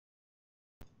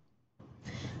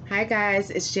Hi guys,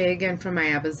 it's Jay again from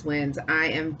Ayaba's Winds. I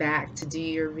am back to do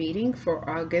your reading for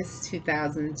August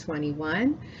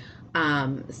 2021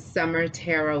 Summer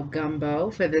Tarot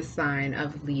Gumbo for the sign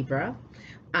of Libra.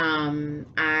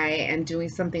 I am doing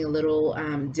something a little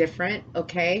different,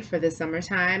 okay, for the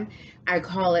summertime. I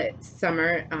call it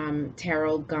Summer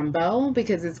Tarot Gumbo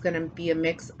because it's going to be a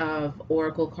mix of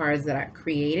oracle cards that I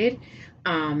created,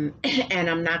 and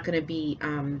I'm not going to be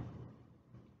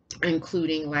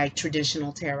including like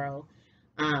traditional tarot,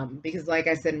 because like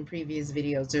I said in previous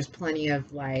videos, there's plenty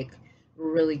of like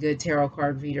really good tarot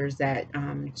card readers that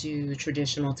do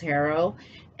traditional tarot,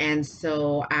 and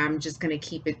so I'm just going to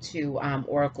keep it to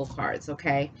oracle cards.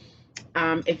 Okay,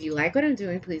 if you like what I'm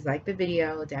doing, please like the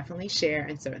video, definitely share,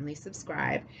 and certainly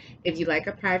subscribe. If you like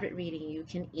a private reading, you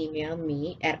can email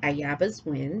me at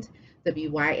ayabaswind,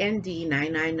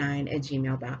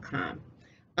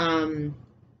 wynd999@gmail.com.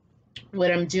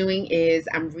 What I'm doing is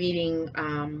I'm reading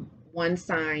one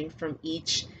sign from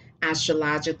each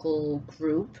astrological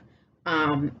group,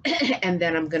 and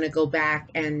then I'm going to go back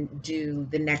and do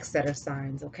the next set of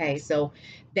signs. Okay, so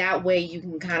that way you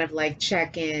can kind of like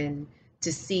check in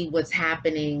to see what's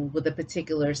happening with a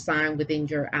particular sign within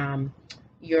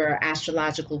your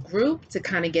astrological group to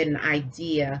kind of get an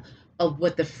idea of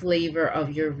what the flavor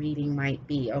of your reading might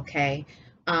be. Okay,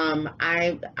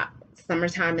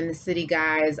 summertime in the city,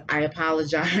 guys, I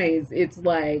apologize. It's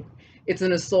like it's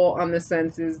an assault on the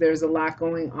senses. There's a lot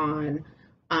going on,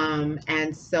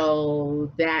 and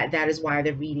so that is why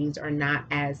the readings are not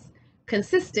as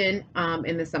consistent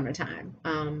in the summertime.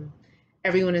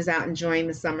 Everyone is out enjoying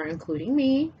the summer, including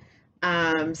me.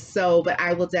 But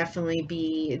I will definitely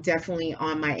be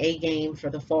on my A game for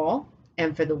the fall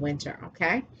and for the winter.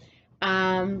 Okay.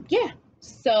 Yeah.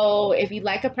 So if you'd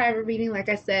like a private reading, like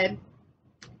I said,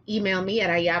 email me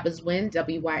at ayabaswind,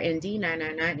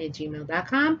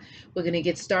 wynd999@gmail.com. We're going to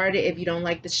get started. If you don't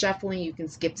like the shuffling, you can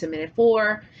skip to minute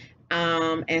 4.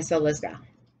 And so let's go.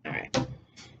 All right.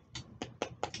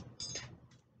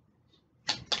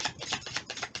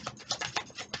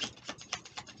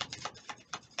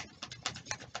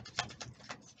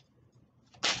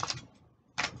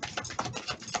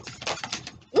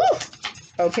 Woo!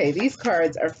 Okay, these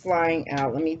cards are flying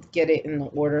out. Let me get it in the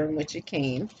order in which it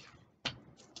came.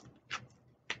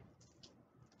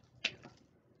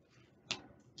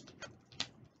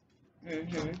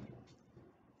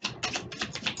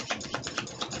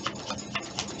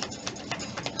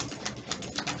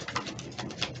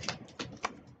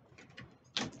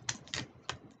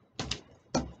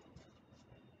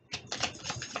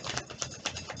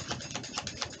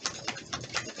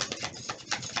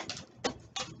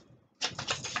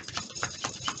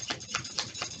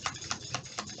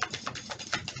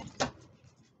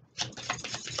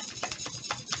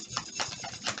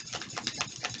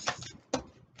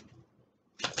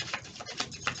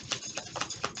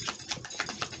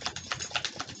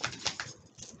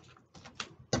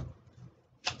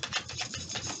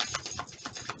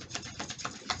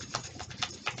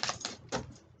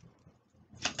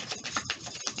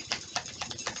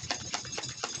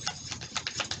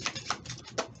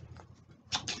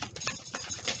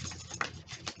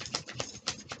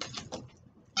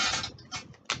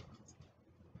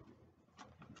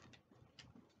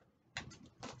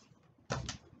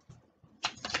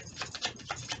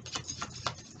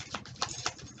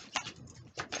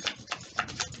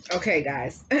 Okay,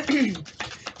 guys.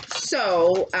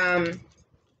 So,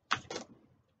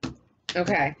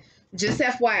 okay, just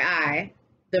FYI,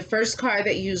 the first card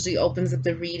that usually opens up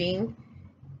the reading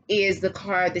is the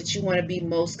card that you want to be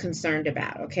most concerned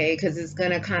about, okay? Because it's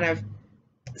going to kind of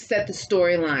set the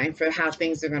storyline for how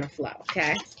things are going to flow,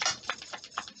 okay?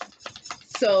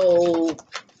 So,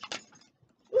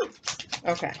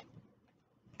 okay.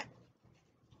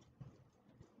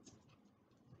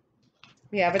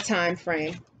 We have a time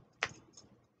frame.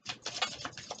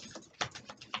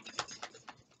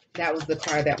 That was the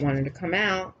card that wanted to come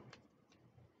out.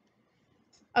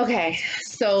 Okay,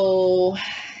 so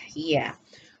yeah.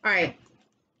 All right,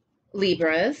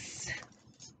 Libras,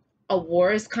 a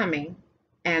war is coming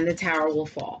and the tower will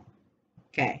fall.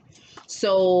 Okay,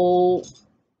 so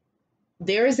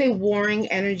there is a warring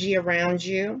energy around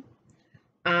you.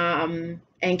 And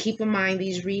keep in mind,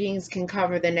 these readings can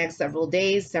cover the next several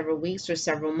days, several weeks, or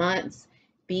several months.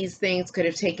 These things could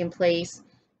have taken place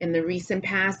in the recent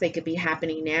past. They could be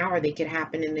happening now, or they could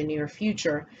happen in the near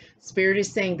future. Spirit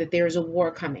is saying that there is a war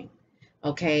coming.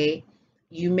 Okay,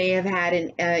 you may have had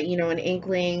an an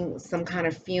inkling, some kind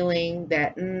of feeling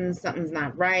that something's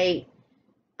not right.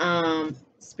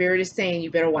 Spirit is saying you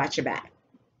better watch your back.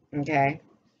 Okay.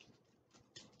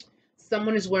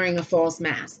 someone is wearing a false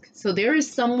mask. So there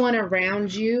is someone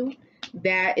around you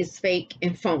that is fake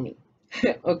and phony.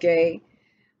 Okay.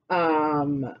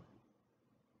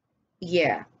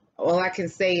 Yeah. All I can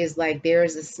say is like there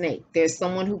is a snake. There's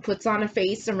someone who puts on a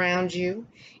face around you,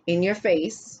 in your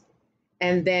face,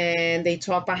 and then they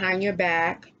talk behind your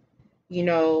back, you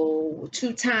know,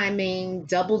 two-timing,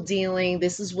 double dealing.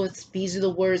 These are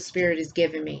the words Spirit is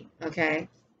giving me, okay?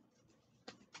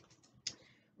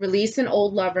 Release an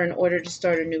old lover in order to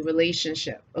start a new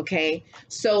relationship, okay?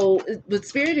 So what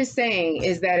Spirit is saying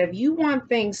is that if you want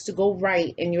things to go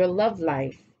right in your love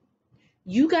life,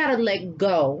 you got to let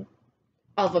go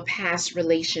of a past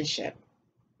relationship,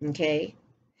 okay?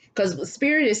 Because what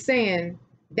Spirit is saying,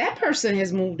 that person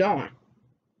has moved on.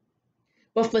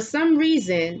 But for some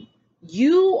reason,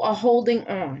 you are holding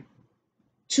on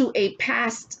to a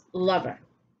past lover.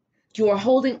 You are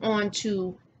holding on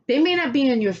to, they may not be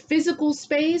in your physical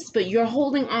space, but you're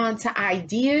holding on to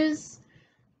ideas,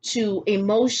 to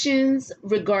emotions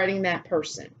regarding that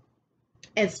person.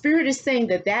 And Spirit is saying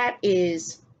that that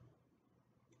is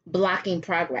blocking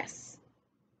progress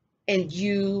and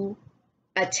you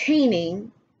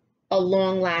attaining a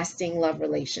long-lasting love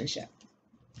relationship.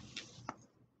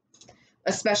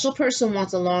 A special person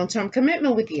wants a long-term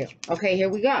commitment with you. Okay, here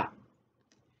we go.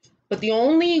 But the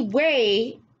only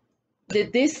way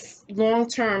that this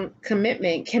long-term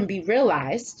commitment can be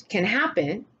realized, can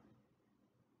happen,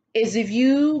 is if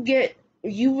you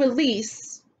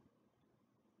release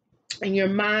in your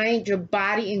mind, your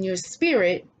body, and your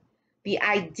spirit the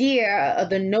idea of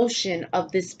the notion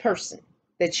of this person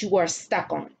that you are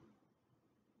stuck on.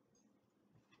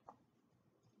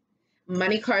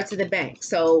 Money card to the bank.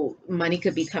 So money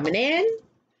could be coming in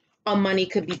or money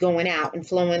could be going out and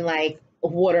flowing like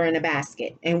water in a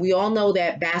basket. And we all know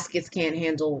that baskets can't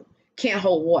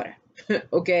hold water.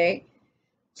 Okay.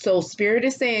 So Spirit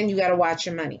is saying you got to watch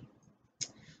your money.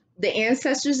 The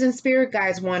ancestors and spirit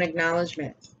guides want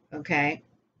acknowledgement. Okay.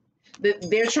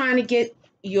 They're trying to get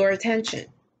your attention.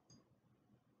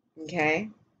 Okay.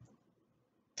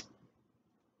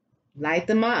 Light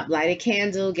them up, light a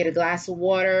candle, get a glass of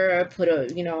water, put a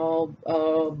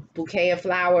bouquet of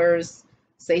flowers,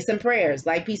 say some prayers,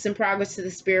 light peace and progress to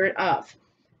the spirit of,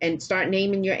 and start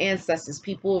naming your ancestors,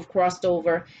 people who have crossed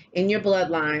over in your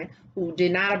bloodline who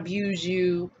did not abuse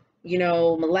you,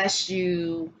 molest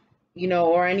you,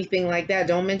 or anything like that.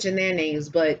 Don't mention their names,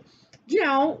 but,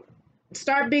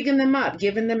 start bigging them up,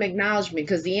 giving them acknowledgement,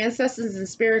 because the ancestors and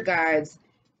spirit guides,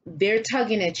 they're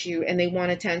tugging at you and they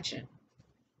want attention.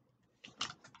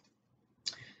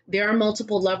 There are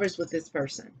multiple lovers with this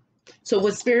person. So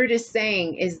what Spirit is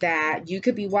saying is that you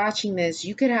could be watching this,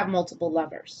 you could have multiple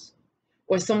lovers,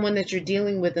 or someone that you're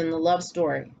dealing with in the love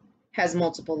story has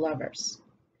multiple lovers.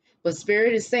 But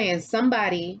Spirit is saying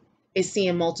somebody is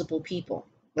seeing multiple people.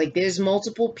 Like there's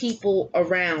multiple people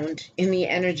around in the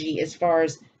energy as far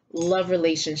as love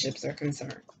relationships are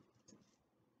concerned.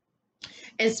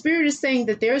 And Spirit is saying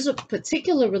that there's a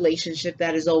particular relationship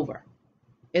that is over.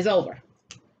 It's over.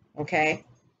 Okay?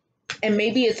 And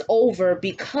maybe it's over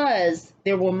because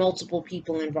there were multiple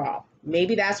people involved.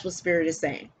 Maybe that's what Spirit is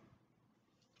saying.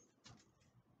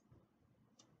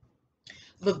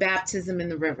 But baptism in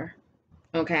the river.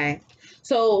 Okay.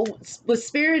 So what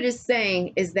Spirit is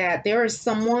saying is that there is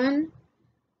someone,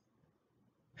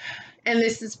 and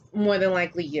this is more than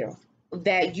likely you,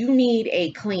 that you need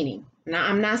a cleaning. Now,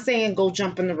 I'm not saying go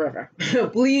jump in the river.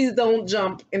 Please don't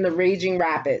jump in the raging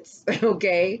rapids.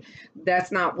 Okay.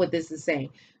 That's not what this is saying.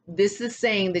 This is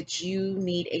saying that you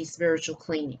need a spiritual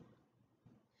cleaning.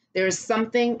 There is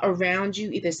something around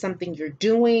you, either something you're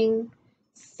doing,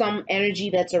 some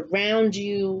energy that's around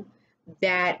you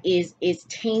that is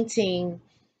tainting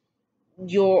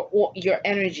your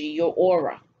energy, your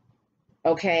aura,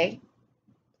 okay?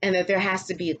 And that there has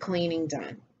to be a cleaning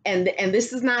done. And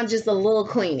this is not just a little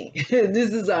cleaning.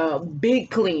 This is a big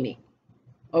cleaning,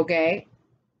 okay?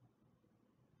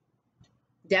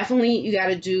 Definitely, you got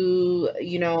to do,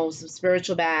 some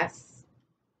spiritual baths.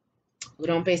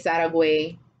 Rompe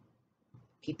Saragüey,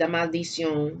 quita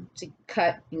maldición, to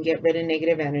cut and get rid of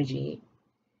negative energy.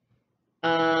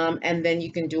 And then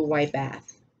you can do a white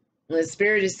bath. The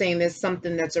Spirit is saying there's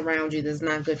something that's around you that's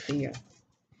not good for you.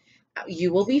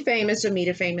 You will be famous or meet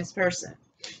a famous person.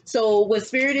 So what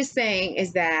Spirit is saying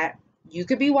is that you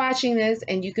could be watching this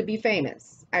and you could be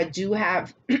famous. I do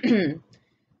have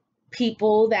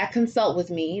people that consult with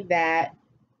me that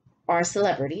are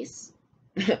celebrities,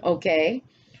 okay,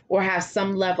 or have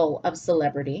some level of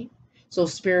celebrity. So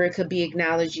Spirit could be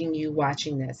acknowledging you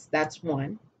watching this. That's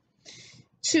one.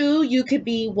 Two, you could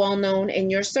be well known in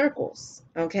your circles,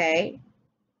 okay,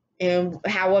 And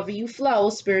however you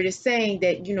flow, Spirit is saying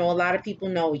that, you know, a lot of people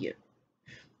know you.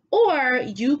 Or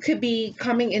you could be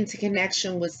coming into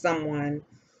connection with someone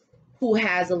who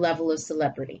has a level of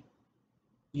celebrity.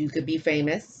 You could be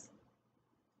famous.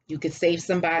 You could save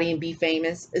somebody and be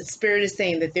famous. Spirit is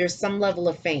saying that there's some level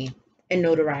of fame and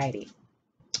notoriety.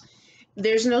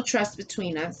 There's no trust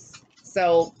between us.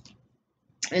 So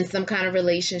in some kind of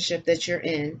relationship that you're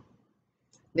in,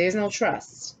 there's no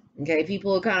trust. Okay,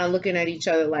 people are kind of looking at each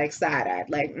other like side-eyed,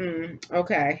 like,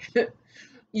 okay,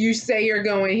 you say you're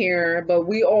going here, but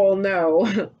we all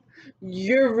know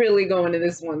you're really going to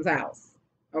this one's house.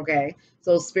 Okay,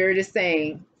 so Spirit is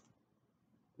saying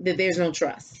that there's no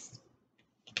trust.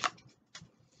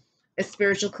 A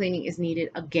spiritual cleaning is needed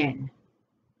again.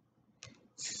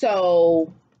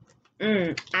 So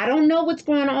I don't know what's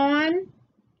going on,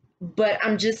 but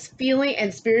I'm just feeling,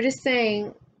 and Spirit is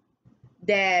saying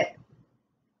that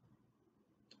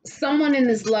someone in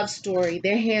this love story,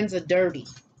 their hands are dirty.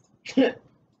 Their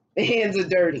hands are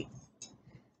dirty.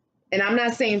 And I'm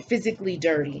not saying physically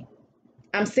dirty.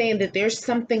 I'm saying that there's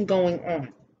something going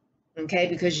on. Okay,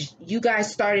 because you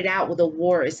guys started out with a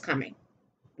war is coming.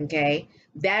 Okay,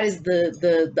 that is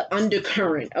the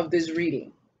undercurrent of this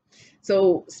reading.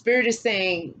 So Spirit is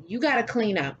saying you got to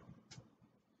clean up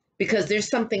because there's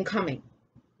something coming.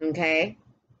 Okay,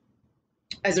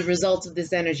 as a result of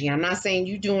this energy. I'm not saying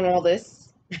you doing all this.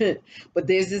 But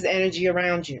there's this energy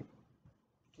around you.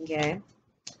 Okay,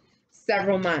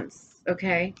 several months.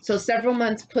 Okay, so several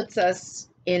months puts us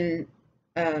in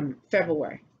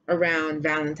February, around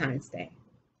Valentine's Day.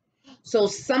 So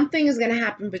something is going to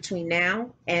happen between now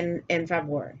and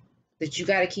February that you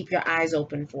got to keep your eyes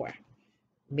open for.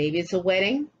 Maybe it's a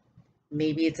wedding,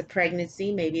 maybe it's a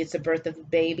pregnancy, maybe it's a birth of a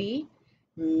baby,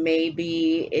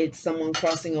 maybe it's someone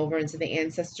crossing over into the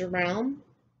ancestor realm.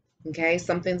 Okay,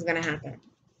 something's going to happen.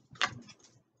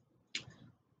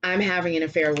 I'm having an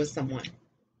affair with someone.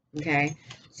 Okay,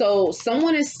 so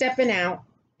someone is stepping out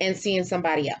and seeing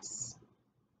somebody else.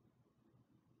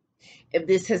 If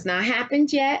this has not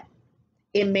happened yet,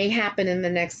 it may happen in the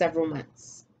next several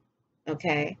months.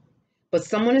 Okay, but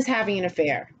someone is having an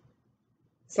affair.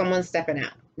 Someone's stepping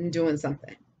out and doing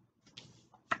something.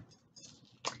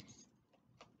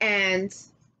 And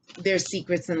there's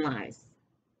secrets and lies.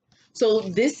 So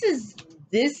there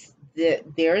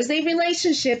is a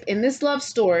relationship in this love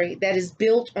story that is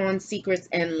built on secrets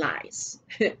and lies.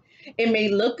 It may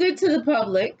look good to the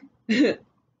public,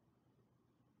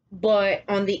 but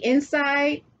on the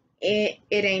inside, it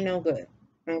ain't no good.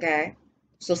 Okay,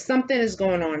 so something is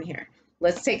going on here.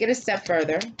 Let's take it a step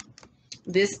further.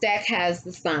 This deck has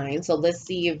the signs, so let's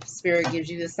see if Spirit gives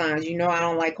you the signs. You know I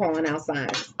don't like calling out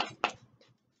signs.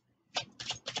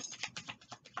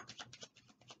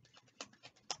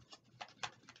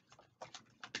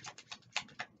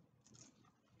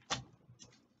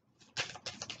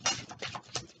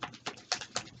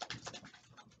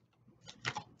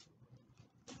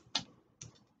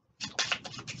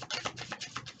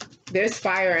 There's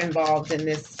fire involved in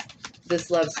this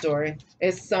love story.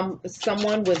 It's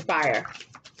someone with fire.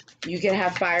 You can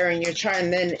have fire in your chart,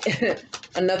 and then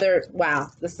wow,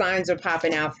 the signs are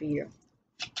popping out for you.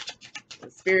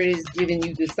 The Spirit is giving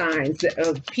you the signs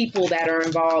of people that are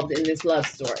involved in this love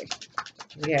story.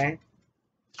 Okay?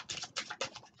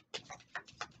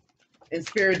 And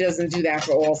Spirit doesn't do that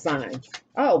for all signs.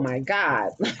 Oh my God,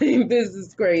 this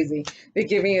is crazy. They're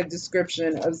giving a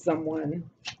description of someone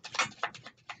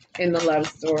in the love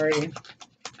story.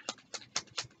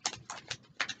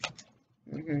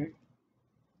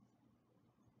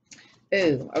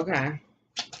 Ooh, okay.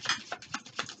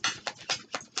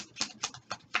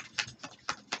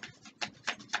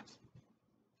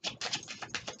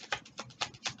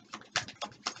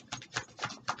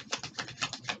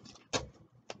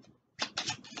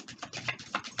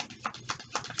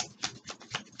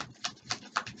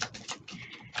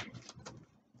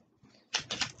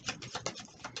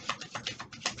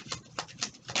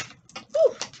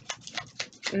 Whew.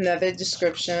 Another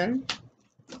description.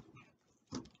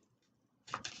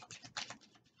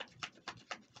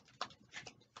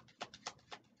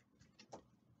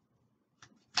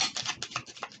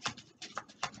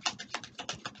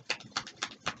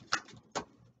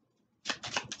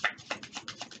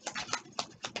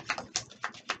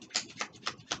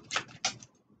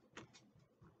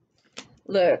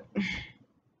 Look,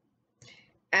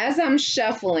 as I'm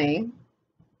shuffling,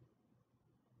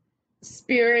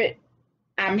 Spirit,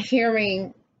 I'm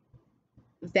hearing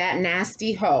that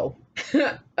nasty hoe.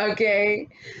 Okay?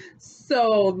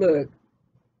 So, look,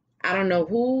 I don't know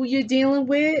who you're dealing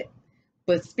with,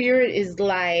 but Spirit is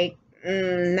like,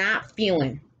 not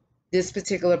feeling this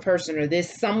particular person, or this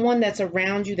someone that's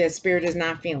around you that spirit is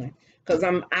not feeling. Because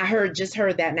I just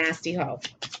heard that nasty hoe.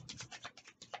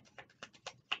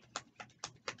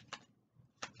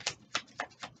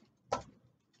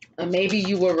 Maybe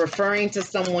you were referring to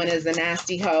someone as a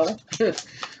nasty hoe.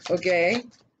 Okay,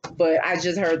 but I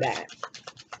just heard that,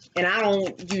 and I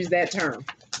don't use that term.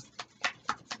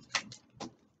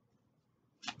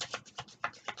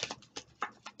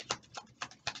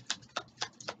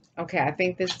 Okay, I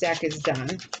think this deck is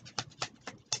done.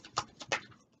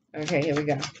 Okay, here we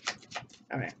go.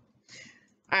 All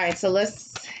right, so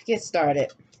let's get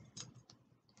started.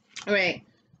 All right,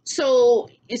 so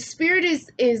spirit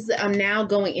is now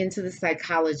going into the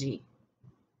psychology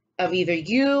of either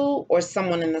you or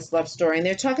someone in this love story, and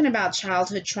they're talking about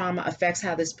childhood trauma affects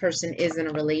how this person is in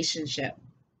a relationship.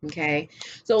 Okay,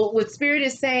 so what spirit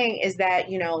is saying is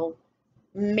that, you know,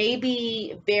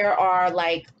 maybe there are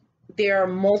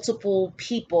multiple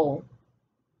people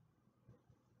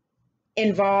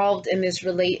involved in this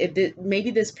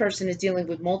maybe this person is dealing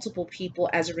with multiple people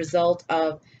as a result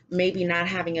of maybe not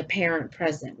having a parent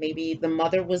present. Maybe the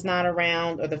mother was not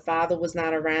around or the father was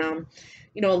not around.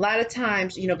 You know, a lot of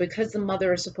times, you know, because the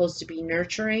mother is supposed to be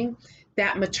nurturing,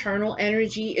 that maternal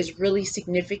energy is really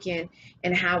significant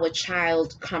in how a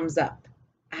child comes up,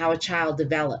 how a child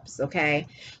develops. Okay,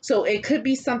 so it could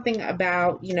be something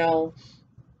about, you know,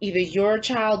 either your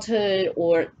childhood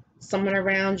or someone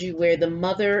around you where the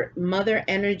mother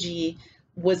energy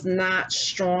was not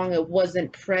strong, it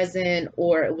wasn't present,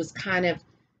 or it was kind of,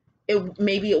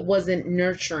 maybe it wasn't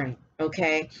nurturing.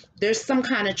 Okay, there's some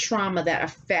kind of trauma that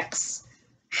affects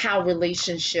how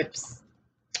relationships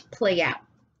play out.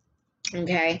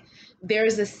 Okay,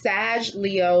 there's a Sag,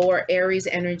 Leo, or Aries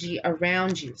energy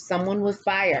around you, someone with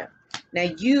fire. Now,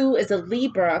 you as a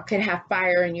Libra could have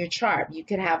fire in your chart. You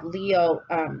could have Leo,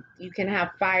 you can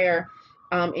have fire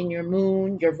in your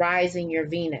moon, your rising, your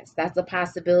Venus. That's a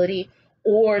possibility.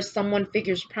 Or someone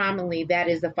figures prominently that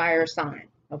is a fire sign.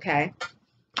 Okay.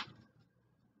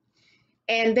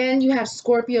 And then you have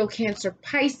Scorpio, Cancer,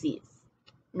 Pisces,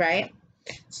 right?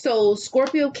 So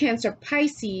Scorpio, Cancer,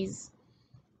 Pisces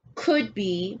could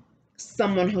be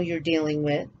someone who you're dealing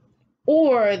with,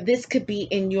 or this could be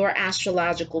in your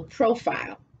astrological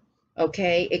profile.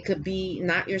 Okay, it could be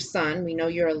not your sun, we know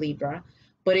you're a Libra,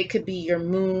 but it could be your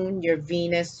moon, your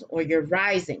Venus, or your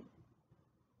rising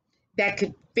that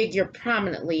could figure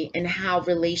prominently in how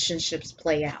relationships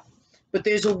play out. But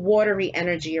there's a watery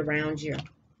energy around you.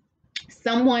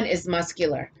 Someone is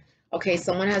muscular. Okay,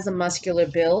 someone has a muscular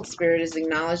build. Spirit is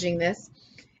acknowledging this.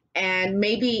 And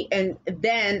maybe, and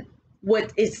then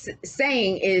what it's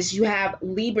saying is you have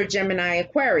Libra, Gemini,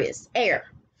 Aquarius, air.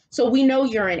 So we know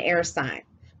you're an air sign,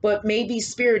 but maybe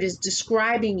spirit is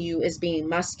describing you as being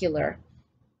muscular,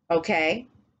 okay?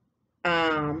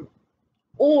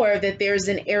 Or that there's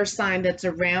an air sign that's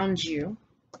around you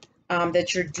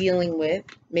that you're dealing with.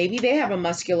 Maybe they have a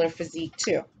muscular physique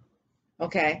too,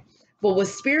 okay? But what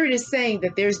spirit is saying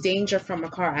that there's danger from a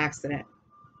car accident.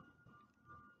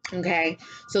 Okay,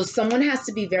 so someone has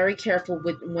to be very careful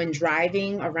when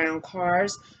driving around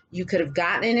cars. You could have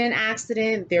gotten in an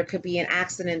accident. There could be an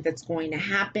accident that's going to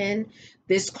happen.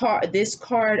 This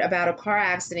card about a car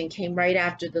accident came right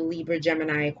after the Libra,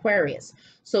 Gemini, Aquarius.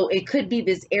 So it could be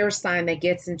this air sign that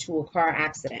gets into a car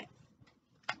accident.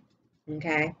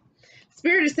 Okay,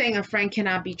 spirit is saying a friend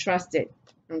cannot be trusted.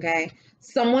 Okay,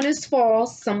 someone is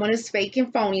false, someone is fake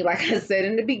and phony, like I said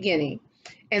in the beginning,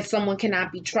 and someone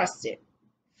cannot be trusted.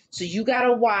 So you got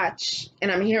to watch,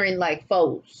 and I'm hearing like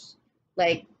foes,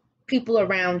 like people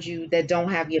around you that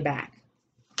don't have your back.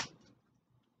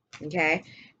 Okay.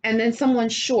 And then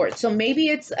someone's short. So maybe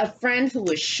it's a friend who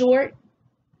is short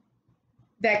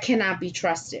that cannot be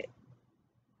trusted.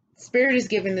 Spirit is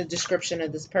giving the description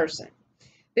of this person.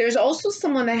 There's also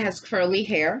someone that has curly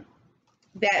hair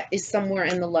that is somewhere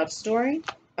in the love story.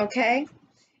 Okay.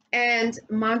 And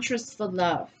mantras for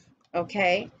love.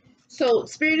 Okay. So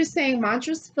spirit is saying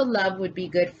mantras for love would be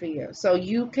good for you. So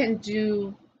you can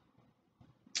do,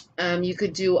 you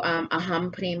could do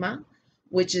Aham Prima,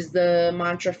 which is the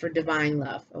mantra for divine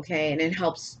love. Okay. And it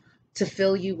helps to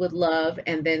fill you with love,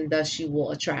 and then thus you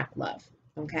will attract love.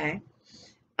 Okay.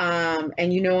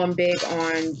 And you know, I'm big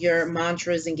on your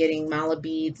mantras and getting mala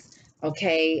beads.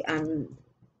 Okay.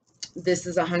 This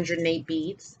is 108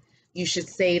 beads. You should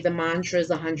say the mantras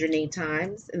 108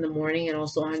 times in the morning and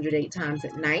also 108 times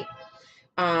at night.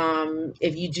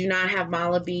 If you do not have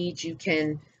mala beads, you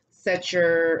can set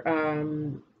your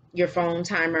phone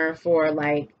timer for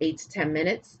like 8 to 10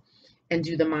 minutes and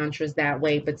do the mantras that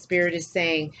way. But spirit is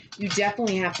saying you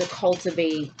definitely have to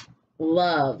cultivate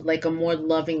love, like a more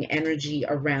loving energy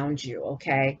around you.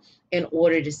 Okay. in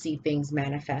order to see things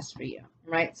manifest for you,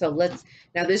 right? So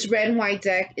now this red and white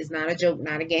deck is not a joke,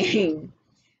 not a game.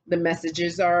 The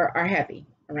messages are heavy,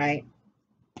 all right?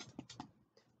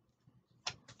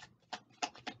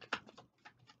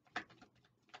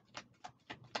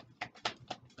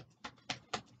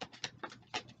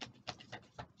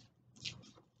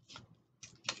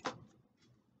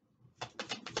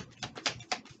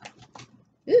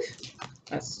 Oof,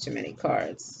 that's too many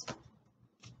cards.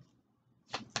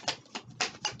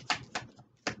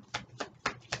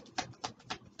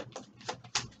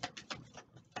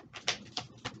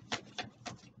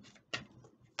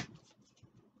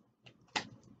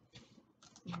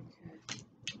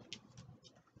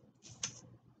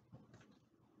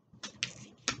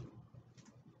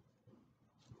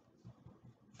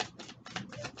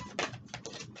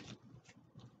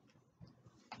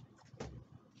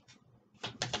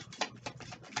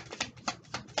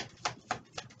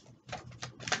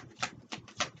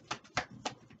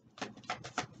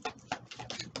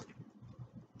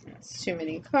 That's too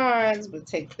many cards. We'll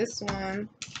take this one.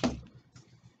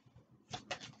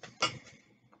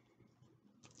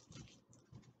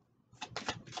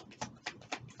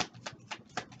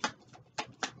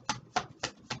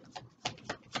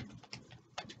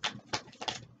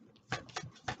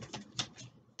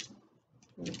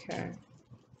 Okay.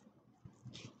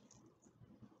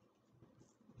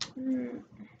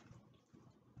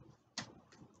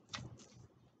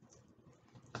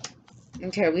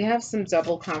 Okay, we have some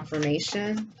double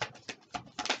confirmation.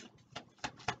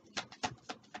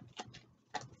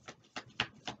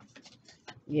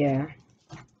 Yeah.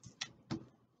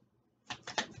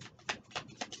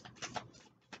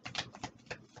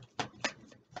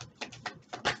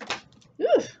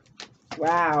 Ooh,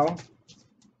 wow.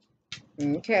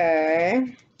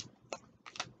 Okay.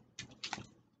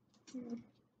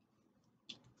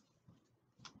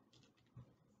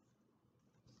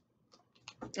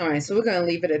 All right, so we're going to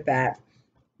leave it at that.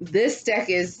 This deck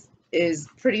is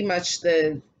pretty much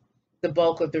the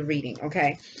bulk of the reading,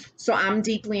 okay? So I'm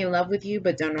deeply in love with you,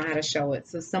 but don't know how to show it.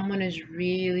 So someone is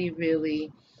really,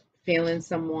 really feeling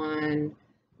someone.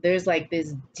 There's like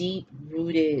this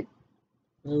deep-rooted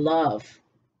love,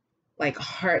 like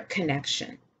heart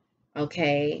connection,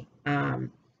 okay? And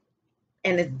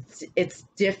it's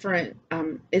different.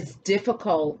 It's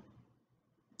difficult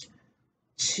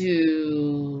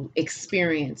to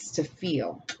experience, to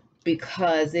feel,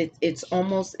 because it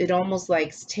almost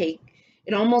like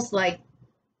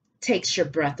takes your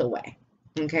breath away.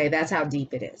 Okay, that's how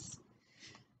deep it is.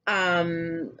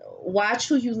 Watch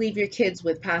who you leave your kids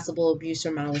with, possible abuse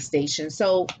or molestation.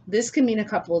 So this could mean a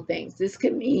couple of things. This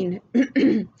could mean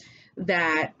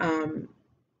that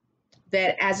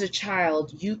that as a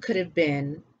child you could have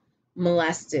been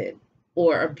molested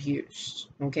or abused,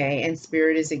 okay? And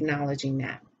Spirit is acknowledging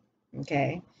that,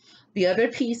 okay? The other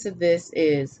piece of this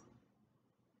is,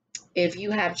 if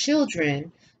you have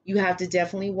children, you have to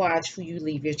definitely watch who you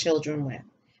leave your children with.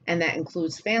 And that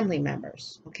includes family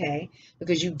members, okay?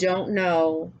 Because you don't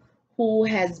know who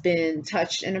has been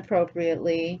touched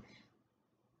inappropriately.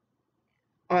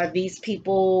 Are these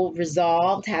people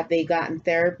resolved? Have they gotten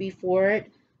therapy for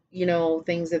it? You know,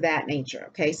 things of that nature,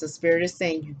 okay? So Spirit is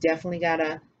saying you definitely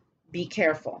gotta be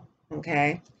careful,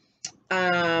 okay?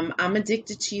 I'm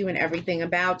addicted to you and everything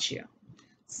about you.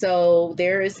 So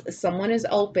someone is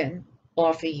open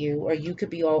off of you, or you could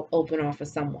be open off of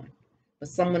someone. But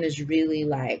someone is really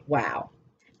like, wow,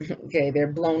 okay,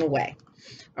 they're blown away.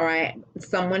 All right,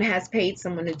 someone has paid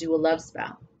someone to do a love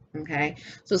spell, okay?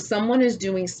 So someone is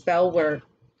doing spell work,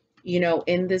 you know,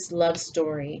 in this love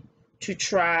story to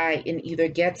try and either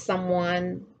get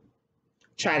someone,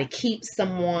 try to keep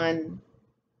someone,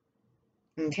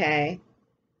 okay?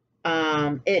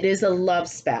 It is a love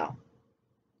spell,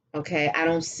 okay? I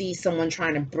don't see someone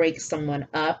trying to break someone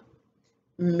up.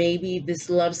 Maybe this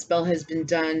love spell has been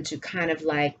done to kind of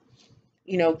like,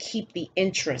 you know, keep the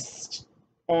interest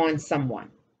on someone.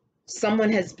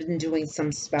 Someone has been doing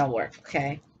some spell work,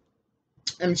 okay?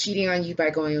 I'm cheating on you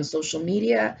by going on social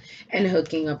media and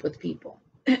hooking up with people,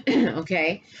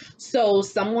 okay? So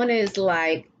someone is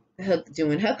like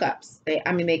doing hookups.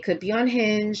 They could be on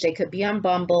Hinge, they could be on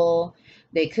Bumble,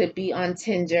 they could be on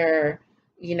Tinder,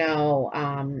 you know,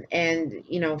 and,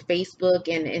 you know, Facebook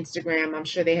and Instagram. I'm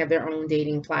sure they have their own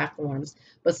dating platforms,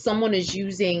 but someone is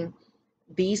using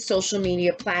these social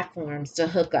media platforms to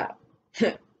hook up,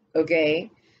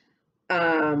 okay?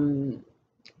 And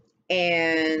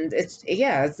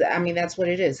I mean, that's what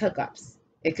it is, hookups.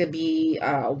 It could be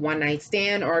a one night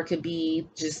stand, or it could be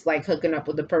just like hooking up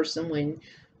with a person when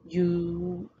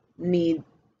you need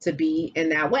to be in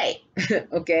that way,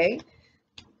 okay?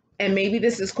 And maybe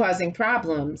this is causing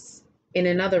problems in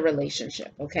another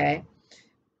relationship, okay?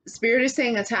 Spirit is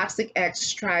saying a toxic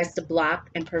ex tries to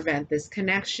block and prevent this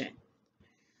connection.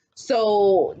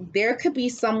 So there could be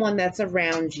someone that's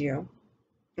around you,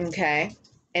 okay?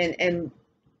 And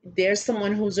there's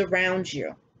someone who's around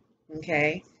you,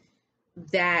 okay,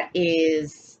 that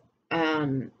is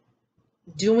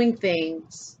doing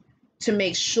things to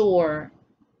make sure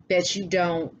that you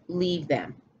don't leave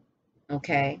them,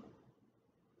 okay?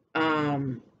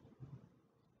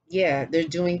 Yeah, they're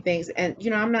doing things, and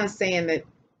I'm not saying that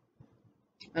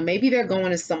maybe they're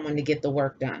going to someone to get the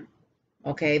work done,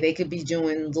 okay? They could be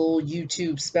doing little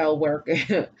YouTube spell work,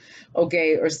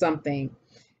 okay, or something.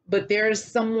 But there's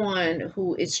someone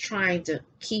who is trying to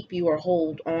keep you or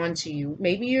hold on to you.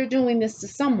 Maybe you're doing this to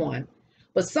someone,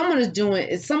 but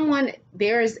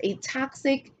there is a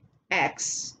toxic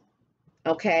ex,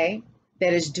 okay,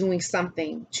 that is doing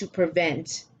something to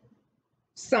prevent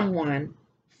someone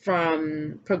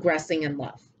from progressing in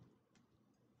love.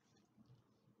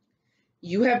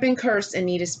 You have been cursed and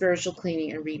need a spiritual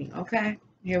cleaning and reading. Okay,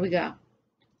 here we go.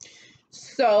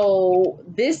 So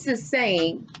this is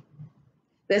saying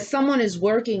that someone is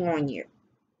working on you,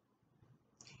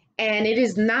 and it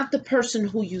is not the person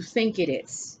who you think it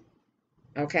is,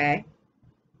 okay?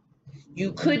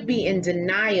 You could be in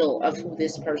denial of who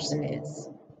this person is.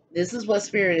 This is what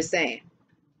Spirit is saying.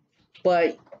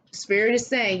 But Spirit is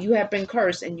saying you have been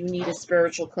cursed and you need a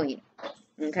spiritual cleaning,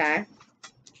 okay?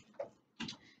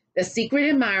 The secret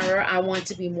admirer, I want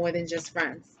to be more than just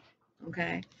friends,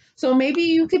 okay? So maybe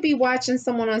you could be watching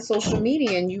someone on social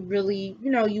media and you really,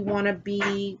 you want to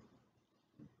be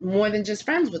more than just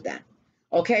friends with them,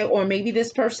 okay? Or maybe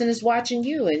this person is watching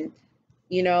you and,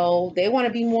 they want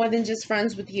to be more than just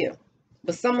friends with you,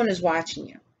 but someone is watching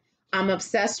you. I'm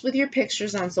obsessed with your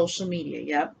pictures on social media.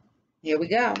 Yep. Here we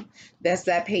go. That's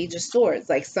that Page of Swords.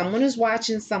 Like someone is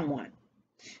watching someone,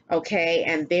 okay?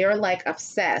 And they're like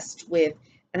obsessed with,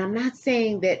 and I'm not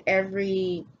saying that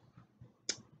every,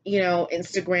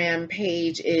 Instagram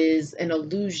page is an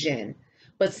illusion,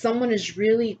 but someone is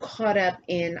really caught up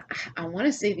in, I want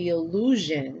to say, the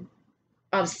illusion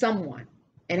of someone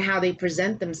and how they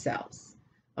present themselves,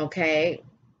 okay?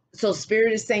 So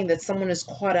Spirit is saying that someone is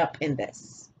caught up in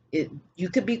this. You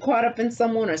could be caught up in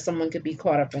someone or someone could be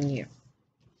caught up in you.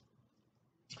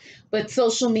 But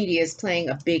social media is playing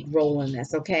a big role in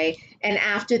this, okay? And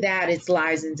after that, it's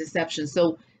lies and deception.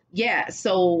 So yeah,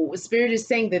 so Spirit is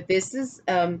saying that this is,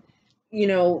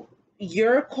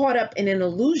 you're caught up in an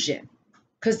illusion,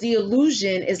 because the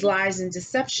illusion is lies and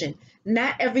deception.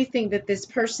 Not everything that this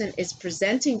person is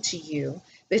presenting to you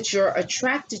that you're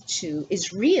attracted to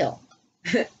is real,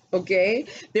 okay?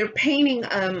 They're painting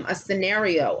a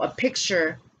scenario, a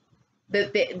picture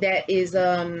that is,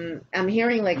 I'm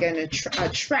hearing like a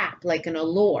trap, like an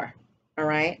allure, all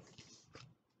right?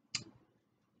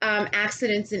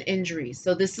 Accidents and injuries.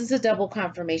 So this is a double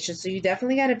confirmation. So you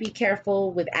definitely got to be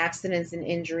careful with accidents and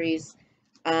injuries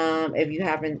if you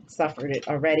haven't suffered it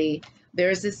already.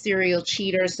 There's a serial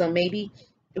cheater. So maybe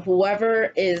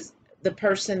whoever is the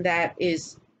person that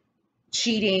is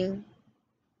cheating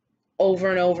over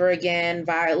and over again,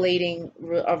 violating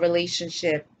a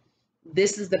relationship,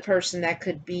 this is the person that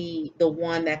could be the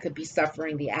one that could be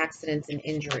suffering the accidents and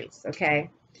injuries, okay?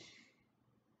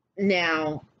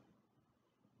 Now,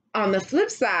 on the flip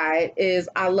side is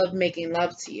I love making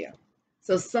love to you.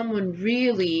 So someone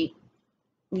really,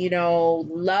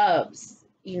 loves,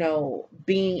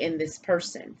 being in this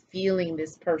person, feeling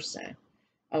this person,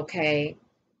 okay?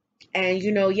 And,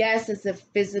 yes, it's a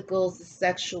physical, it's a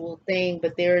sexual thing,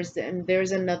 but there's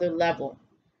another level,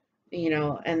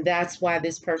 and that's why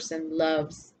this person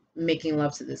loves making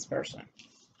love to this person.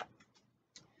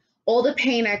 All the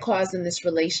pain I caused in this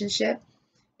relationship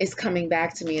is coming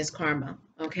back to me as karma,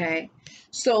 okay?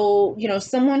 So,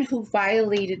 someone who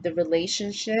violated the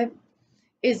relationship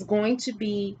is going to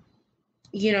be,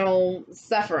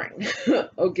 suffering,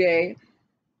 okay?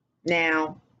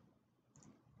 Now,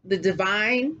 the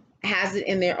divine has it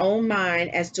in their own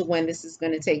mind as to when this is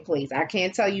going to take place. I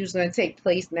can't tell you it's going to take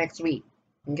place next week,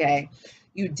 okay?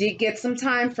 You did get some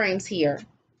time frames here.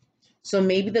 So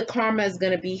maybe the karma is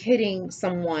going to be hitting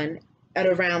someone at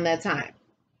around that time.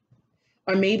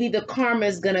 Or maybe the karma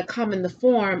is going to come in the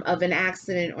form of an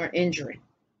accident or injury.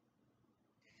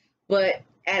 But,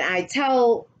 and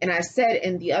I've said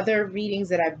in the other readings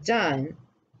that I've done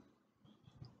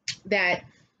that,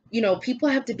 people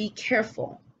have to be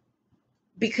careful.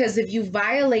 Because if you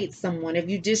violate someone, if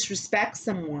you disrespect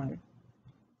someone,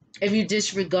 if you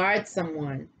disregard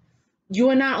someone, you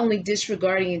are not only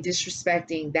disregarding and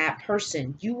disrespecting that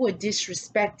person, you are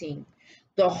disrespecting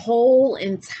the whole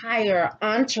entire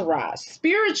entourage,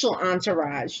 spiritual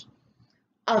entourage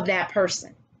of that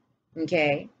person.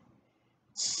 Okay.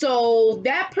 So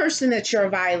that person that you're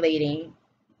violating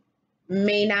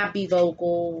may not be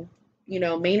vocal, you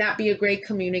know, may not be a great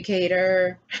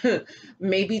communicator,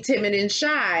 may be timid and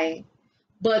shy,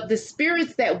 but the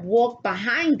spirits that walk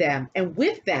behind them and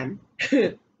with them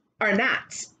are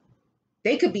not.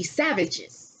 They could be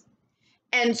savages.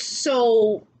 And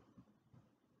so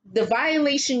the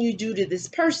violation you do to this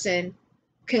person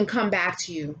can come back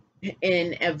to you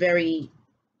in a very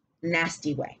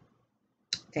nasty way.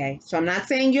 Okay, so I'm not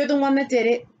saying you're the one that did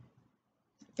it,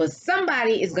 but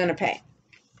somebody is going to pay.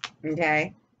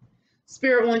 Okay,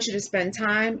 Spirit wants you to spend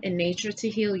time in nature to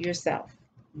heal yourself.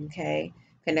 Okay,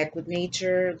 connect with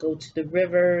nature, go to the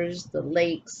rivers, the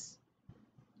lakes.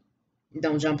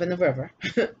 Don't jump in the river,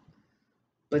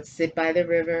 but sit by the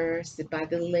river, sit by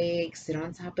the lake, sit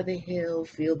on top of the hill,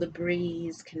 feel the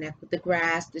breeze, connect with the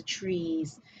grass, the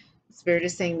trees. Spirit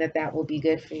is saying that that will be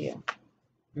good for you.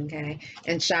 Okay,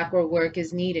 and chakra work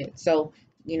is needed. So,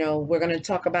 you know, we're going to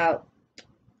talk about,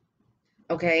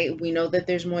 okay, we know that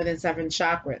there's more than 7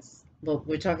 chakras, but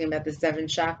we're talking about the 7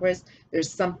 chakras.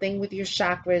 There's something with your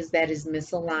chakras that is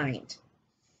misaligned.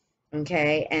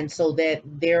 Okay, and so that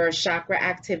there are chakra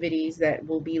activities that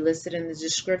will be listed in the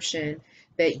description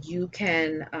that you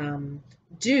can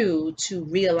do to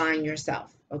realign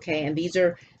yourself. Okay, and these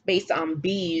are based on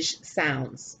bij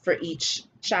sounds for each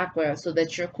chakra, so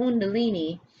that your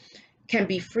kundalini can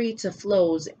be free to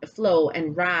flow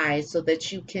and rise, so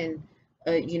that you can,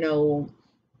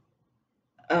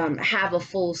 have a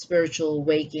full spiritual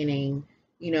awakening,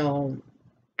 you know,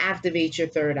 activate your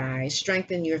third eye,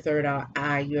 strengthen your third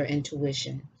eye, your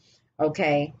intuition.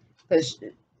 Okay, because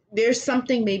there's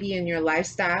something maybe in your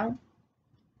lifestyle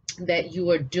that you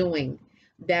are doing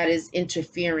that is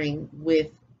interfering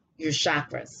with your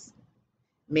chakras.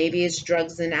 Maybe it's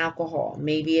drugs and alcohol.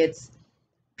 Maybe it's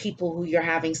people who you're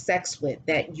having sex with,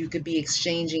 that you could be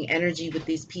exchanging energy with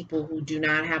these people who do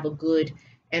not have a good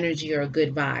energy or a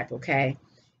good vibe. Okay,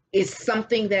 it's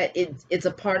something that it's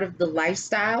a part of the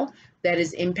lifestyle that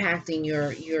is impacting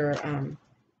your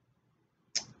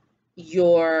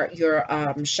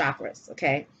chakras.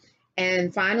 Okay,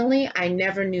 and finally, I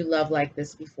never knew love like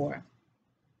this before.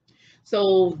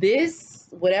 So this,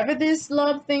 whatever this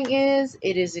love thing is,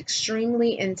 it is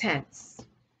extremely intense.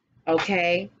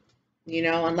 Okay, you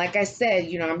know, and like I said,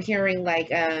 you know, I'm hearing like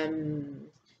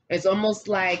it's almost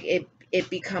like it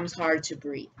becomes hard to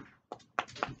breathe.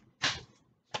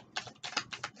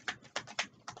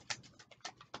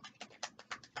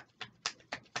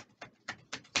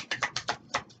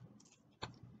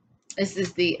 This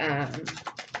is the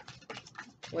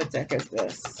what deck is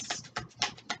this?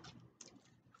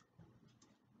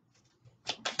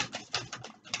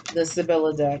 The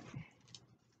Sibylla deck.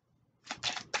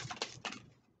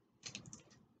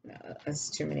 No, that's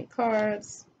too many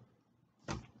cards.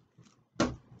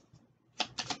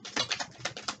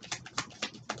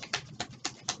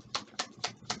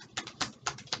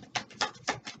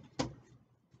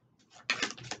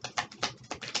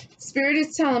 Spirit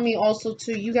is telling me also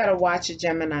too, you got to watch a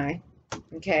Gemini.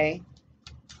 Okay,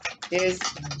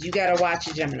 you got to watch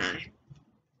a Gemini.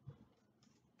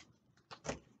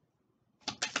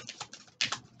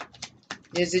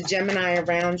 There's a Gemini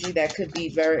around you that could be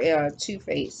very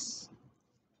two-faced.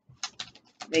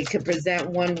 They could present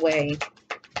one way.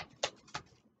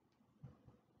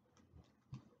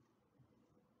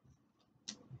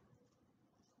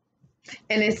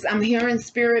 And I'm hearing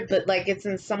spirit, but like it's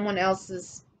in someone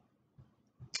else's,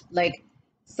 like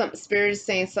some spirit is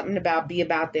saying something about be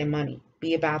about their money.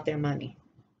 Be about their money.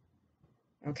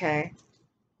 Okay.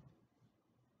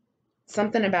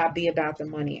 Something about be about the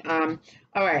money. All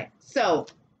right. So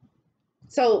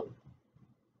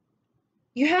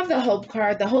you have the hope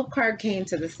card. The hope card came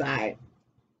to the side.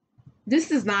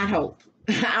 This is not hope.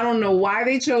 I don't know why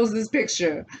they chose this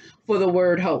picture for the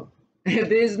word hope.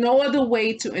 There's no other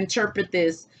way to interpret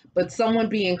this but someone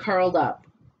being curled up.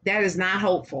 That is not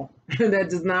hopeful. That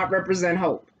does not represent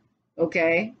hope.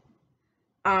 Okay.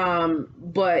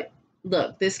 But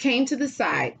look, this came to the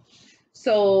side.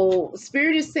 So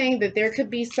Spirit is saying that there could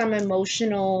be some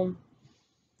emotional,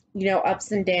 you know,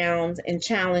 ups and downs and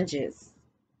challenges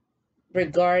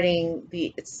regarding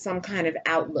some kind of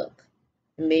outlook,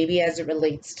 maybe as it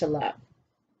relates to love.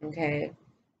 Okay.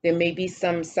 There may be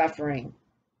some suffering,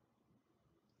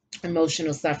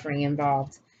 emotional suffering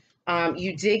involved.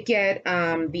 You did get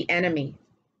the enemy.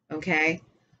 Okay.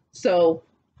 So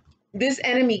this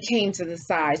enemy came to the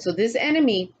side. So this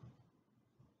enemy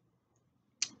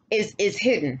is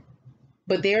hidden,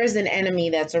 but there is an enemy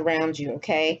that's around you.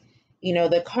 Okay. You know,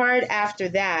 the card after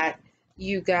that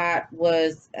you got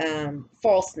was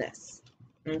falseness.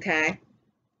 Okay.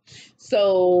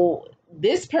 So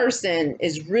this person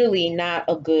is really not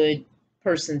a good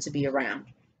person to be around.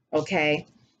 Okay.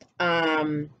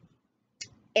 And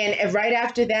right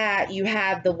after that, you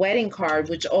have the wedding card,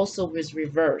 which also was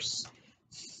reversed.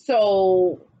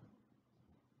 So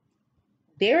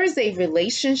there is a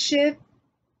relationship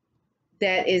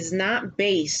that is not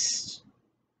based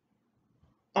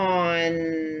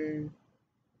on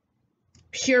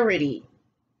purity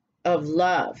of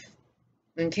love.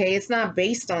 Okay, it's not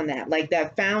based on that. Like,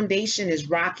 that foundation is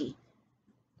rocky.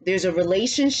 There's a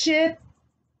relationship,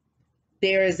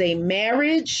 there is a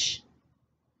marriage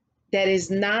that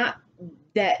is not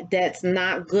that's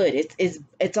not good.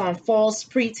 It's on false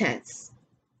pretense.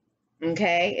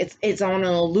 Okay, it's on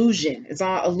an illusion. It's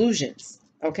on illusions.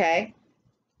 Okay,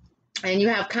 and you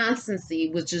have constancy,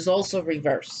 which is also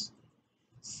reverse.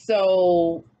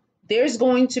 So there's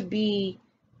going to be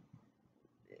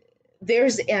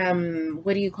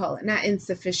what do you call it? Not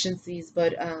insufficiencies,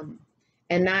 but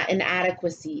and not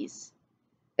inadequacies,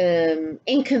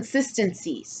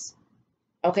 inconsistencies.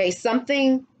 Okay,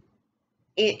 something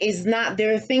is not.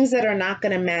 There are things that are not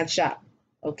going to match up.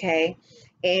 Okay,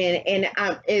 and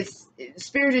it's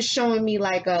Spirit is showing me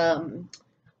like a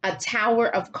tower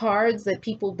of cards that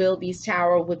people build these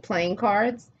tower with playing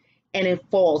cards, and it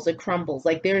falls, it crumbles.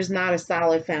 Like, there's not a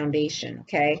solid foundation.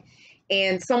 Okay.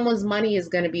 And someone's money is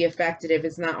going to be affected if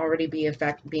it's not already being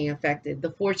affected.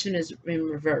 The fortune is in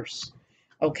reverse.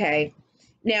 Okay.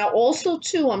 Now, also,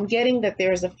 too, I'm getting that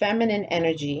there's a feminine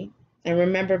energy. And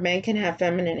remember, men can have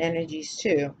feminine energies,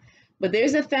 too. But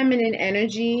there's a feminine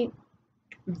energy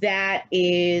that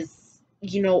is,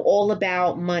 you know, all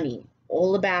about money,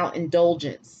 all about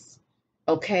indulgence.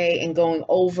 Okay. And going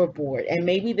overboard. And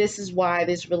maybe this is why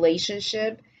this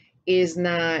relationship is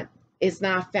not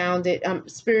founded.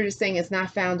 Spirit is saying it's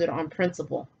not founded on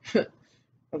principle.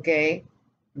 Okay,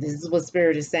 this is what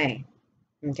Spirit is saying.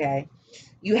 Okay,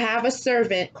 you have a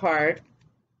servant card.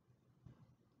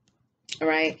 All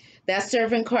right, that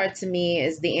servant card to me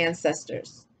is the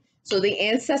ancestors. So the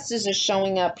ancestors are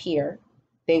showing up here.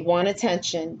 They want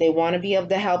attention. They want to be able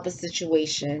to help a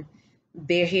situation.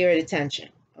 They're here at attention.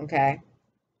 Okay,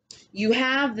 you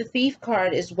have the thief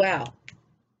card as well.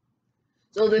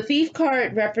 So the thief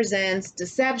card represents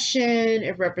deception.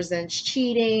 It represents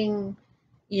cheating,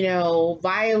 you know,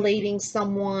 violating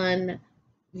someone,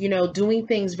 you know, doing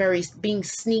things being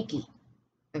sneaky.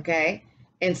 Okay.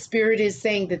 And Spirit is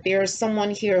saying that there is someone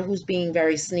here who's being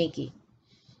very sneaky.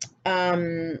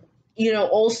 You know,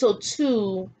 also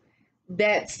too,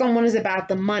 that someone is about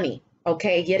the money.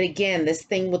 Okay. Yet again, this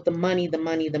thing with the money, the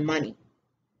money, the money.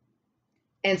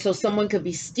 And so someone could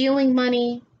be stealing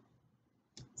money.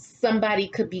 Somebody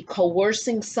could be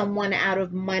coercing someone out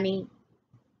of money,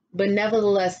 but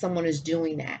nevertheless, someone is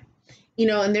doing that. You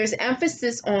know, and there's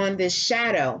emphasis on this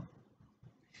shadow.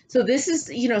 So this is,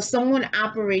 you know, someone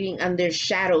operating on their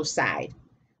shadow side,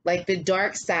 like the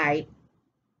dark side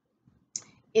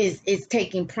is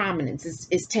taking prominence,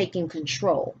 is taking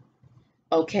control,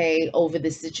 okay, over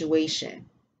the situation.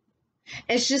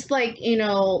 It's just like, you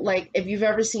know, like if you've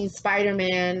ever seen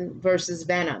Spider-Man versus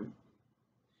Venom.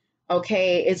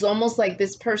 Okay, it's almost like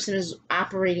this person is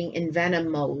operating in Venom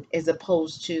mode as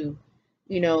opposed to,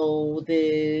 you know,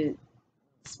 the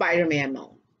Spider-Man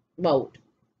mode.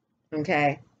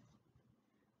 Okay,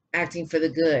 acting for the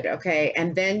good. Okay,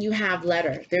 and then you have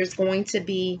letter. There's going to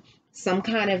be some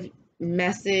kind of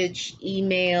message,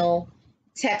 email,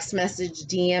 text message,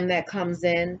 DM that comes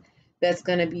in that's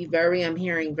going to be very, I'm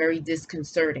hearing, very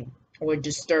disconcerting or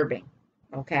disturbing.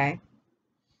 Okay,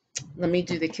 let me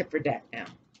do the Kipper deck now.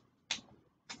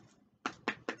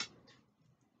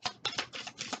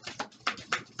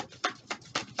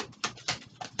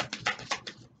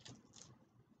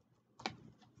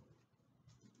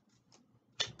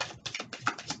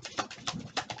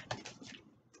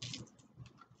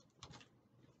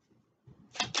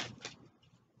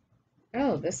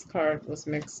 Oh, this card was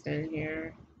mixed in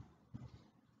here.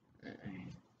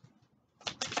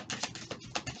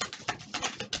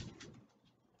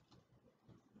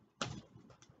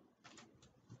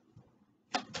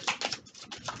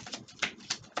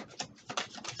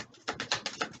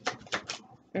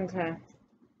 Okay.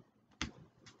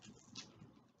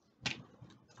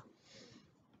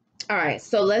 All right,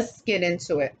 so let's get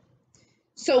into it.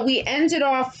 So we ended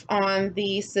off on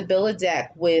the Sibylla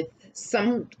deck with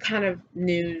some kind of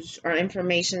news or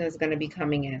information that's going to be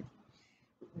coming in.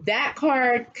 That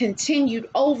card continued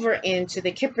over into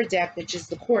the Kipper deck, which is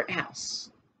the courthouse.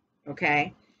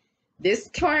 Okay. This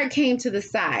card came to the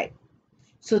side.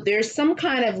 So there's some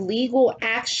kind of legal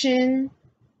action.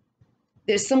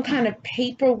 There's some kind of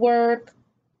paperwork.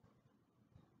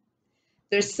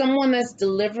 There's someone that's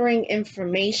delivering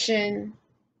information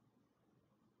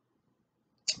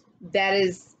that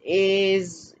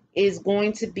is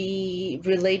going to be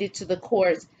related to the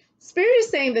courts. Spirit is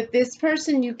saying that this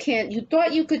person you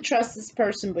thought you could trust this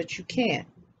person, but you can't.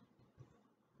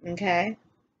 Okay?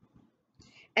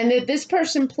 And that this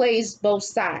person plays both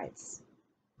sides.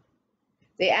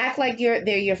 They act like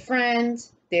they're your friend,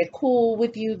 they're cool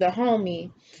with you, the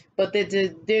homie, but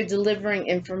they're delivering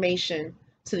information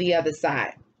to the other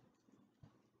side.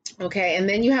 Okay, and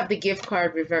then you have the gift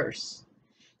card reverse.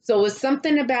 So it's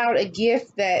something about a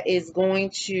gift that is going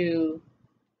to,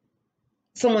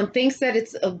 someone thinks that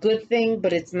it's a good thing,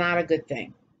 but it's not a good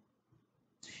thing.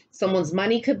 Someone's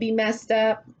money could be messed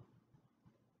up.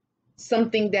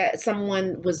 Something that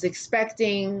someone was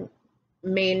expecting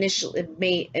may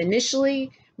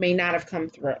initially not have come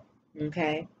through.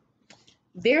 Okay,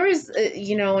 there is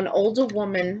an older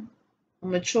woman, a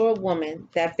mature woman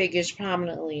that figures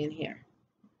prominently in here.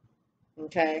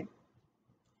 Okay,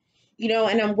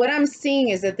 and what I'm seeing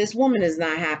is that this woman is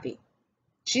not happy.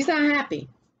 She's not happy.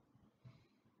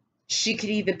 She could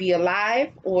either be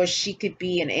alive or she could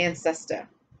be an ancestor.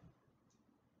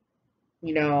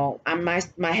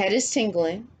 My head is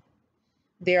tingling.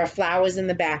 There are flowers in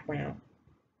the background.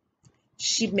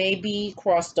 She may be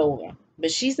crossed over, but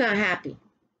she's not happy.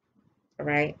 All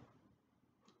right.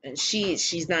 And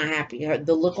she's not happy.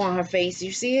 The look on her face,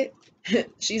 you see it?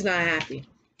 She's not happy.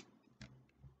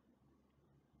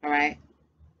 All right.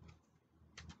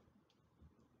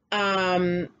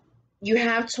 You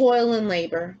have toil and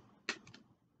labor.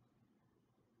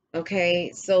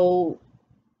 Okay, so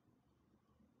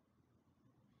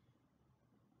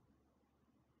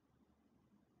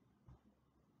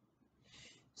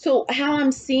how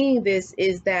I'm seeing this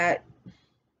is that,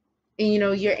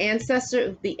 your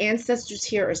the ancestors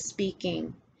here are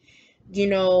speaking.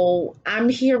 I'm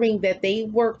hearing that they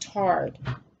worked hard.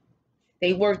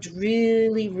 They worked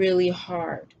really, really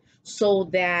hard so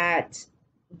that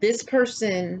this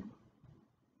person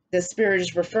the Spirit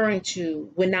is referring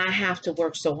to would not have to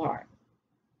work so hard.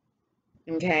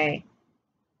 Okay.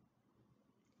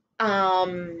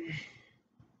 And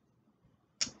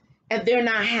they're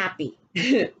not happy.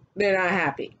 They're not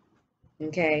happy.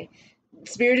 Okay.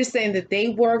 Spirit is saying that they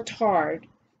worked hard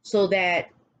so that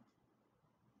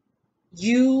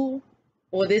you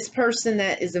or this person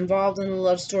that is involved in the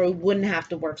love story wouldn't have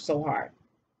to work so hard.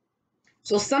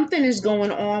 So something is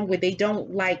going on where they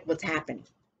don't like what's happening.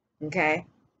 Okay.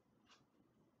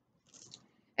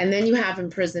 And then you have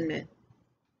imprisonment.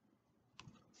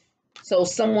 So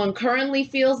someone currently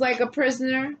feels like a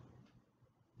prisoner,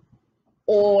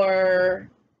 or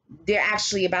they're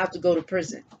actually about to go to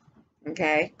prison.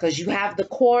 Okay. Because you have the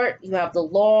court, you have the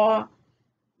law,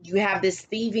 you have this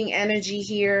thieving energy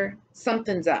here.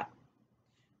 Something's up.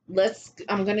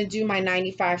 I'm going to do my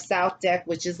 95 South deck,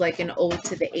 which is like an ode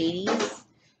to the 80s.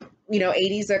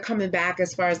 80s are coming back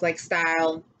as far as like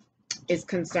style is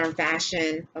concerned,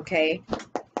 fashion. Okay.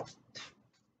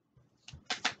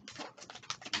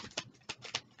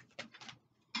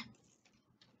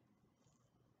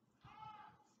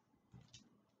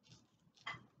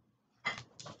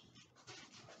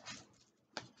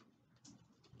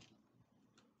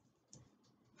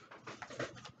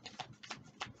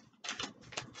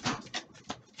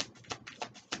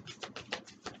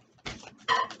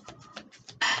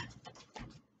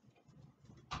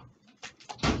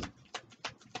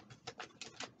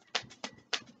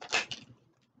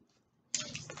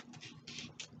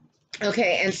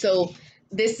 Okay, and so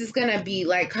this is gonna be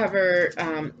like cover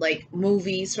like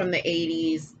movies from the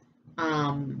 80s,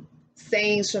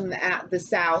 sayings from the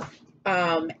South,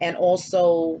 and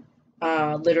also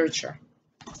literature.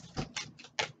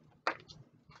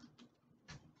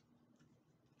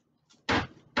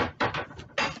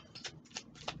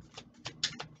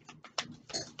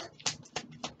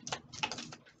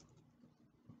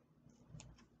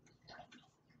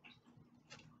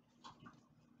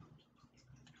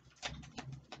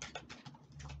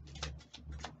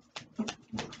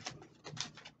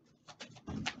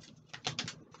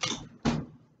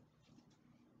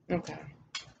 Okay.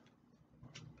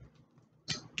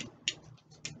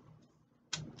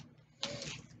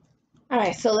 All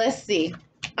right, so let's see.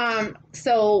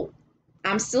 So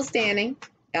I'm Still Standing,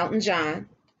 Elton John.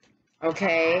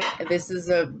 Okay, this is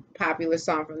a popular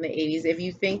song from the 80s. If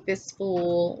you think this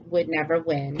fool would never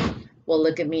win, well,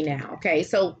 look at me now. Okay,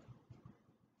 so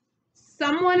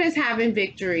someone is having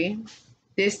victory.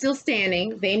 They're still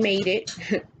standing. They made it.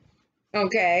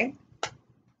 Okay.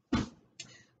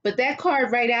 But that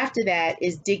card right after that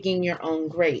is digging your own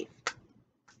grave.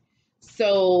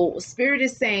 So Spirit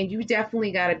is saying you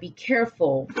definitely got to be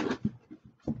careful,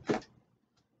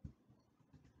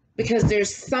 because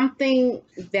there's something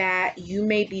that you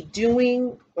may be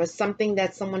doing or something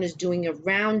that someone is doing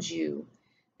around you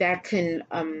that can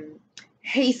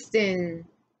hasten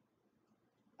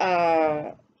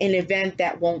an event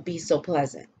that won't be so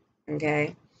pleasant.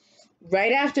 Okay.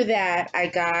 Right after that, I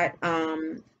got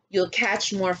you'll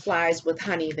catch more flies with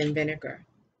honey than vinegar.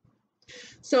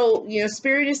 So,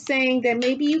 Spirit is saying that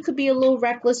maybe you could be a little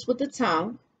reckless with the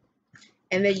tongue,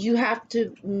 and that you have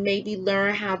to maybe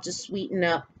learn how to sweeten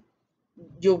up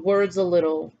your words a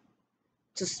little,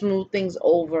 to smooth things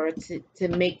over, to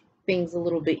make things a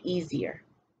little bit easier.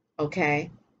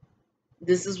 Okay.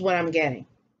 This is what I'm getting.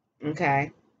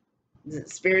 Okay. The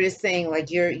Spirit is saying like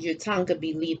your tongue could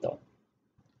be lethal.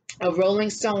 A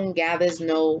rolling stone gathers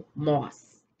no moss.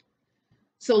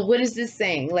 So what is this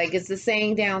saying? Like, it's the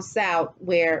saying down south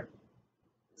where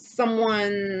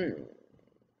someone,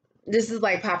 this is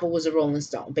like Papa was a rolling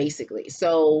stone, basically.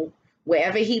 So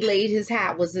wherever he laid his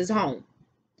hat was his home.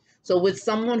 So with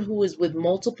someone who is with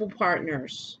multiple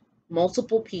partners,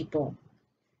 multiple people,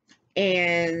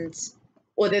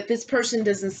 or that this person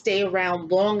doesn't stay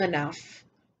around long enough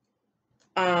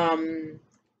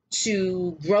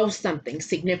to grow something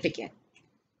significant.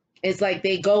 It's like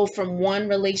they go from one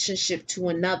relationship to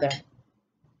another,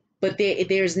 but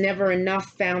there's never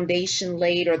enough foundation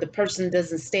laid, or the person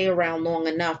doesn't stay around long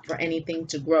enough for anything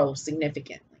to grow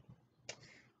significantly.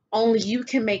 Only you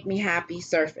can make me happy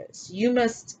surface. You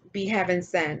must be heaven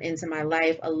sent into my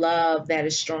life, a love that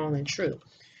is strong and true.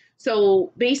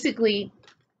 So basically,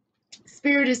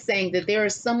 Spirit is saying that there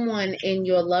is someone in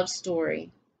your love story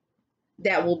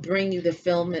that will bring you the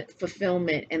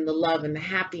fulfillment and the love and the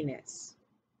happiness.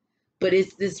 But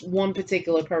it's this one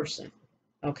particular person,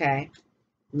 okay?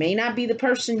 May not be the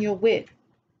person you're with.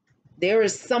 There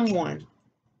is someone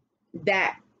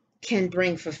that can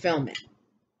bring fulfillment.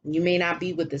 You may not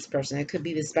be with this person. It could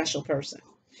be the special person.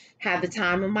 Had the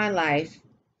time of my life.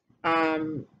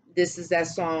 This is that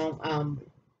song,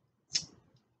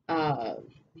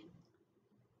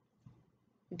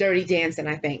 Dirty Dancing,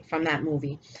 I think, from that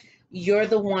movie. You're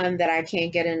the one that I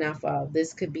can't get enough of.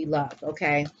 This could be love,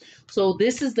 okay? So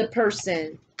this is the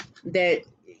person that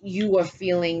you are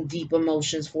feeling deep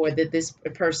emotions for, that this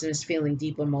person is feeling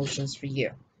deep emotions for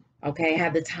you, okay?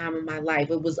 Had the time of my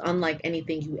life. It was unlike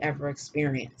anything you ever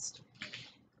experienced.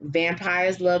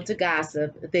 Vampires love to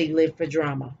gossip. They live for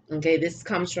drama, okay? This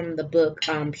comes from the book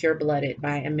Pure Blooded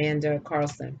by Amanda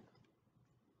Carlson,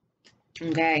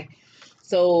 okay?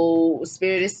 So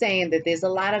Spirit is saying that there's a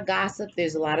lot of gossip.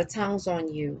 There's a lot of tongues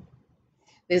on you.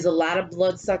 There's a lot of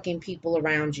blood-sucking people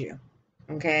around you.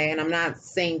 Okay. And I'm not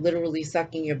saying literally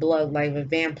sucking your blood like a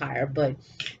vampire, but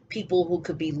people who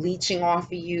could be leeching off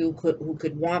of you, who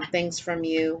could want things from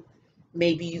you.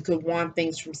 Maybe you could want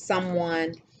things from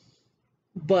someone.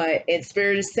 But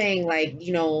Spirit is saying, like,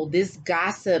 this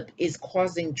gossip is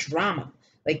causing drama.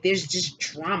 Like, there's just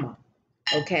drama.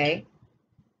 Okay.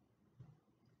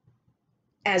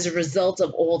 As a result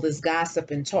of all this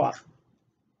gossip and talk.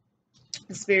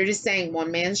 The Spirit is saying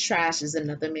one man's trash is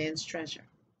another man's treasure.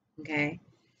 Okay.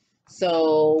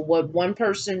 So what one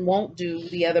person won't do,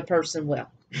 the other person will.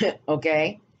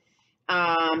 Okay.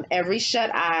 Every shut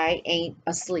eye ain't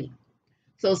asleep.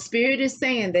 So Spirit is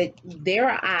saying that there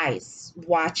are eyes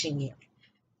watching you.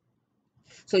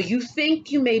 So you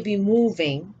think you may be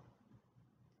moving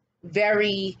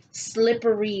very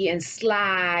slippery and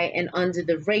sly and under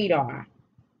the radar,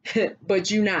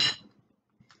 but you're not.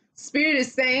 Spirit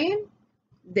is saying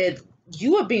that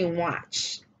you are being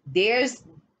watched.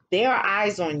 There are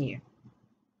eyes on you.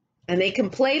 And they can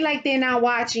play like they're not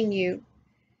watching you.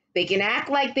 They can act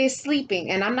like they're sleeping.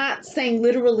 And I'm not saying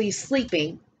literally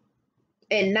sleeping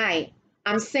at night.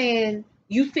 I'm saying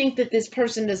you think that this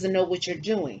person doesn't know what you're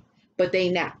doing, but they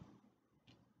know.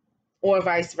 Or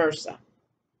vice versa.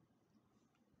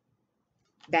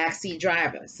 Backseat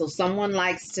driver. So someone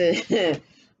likes to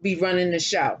be running the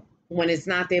show when it's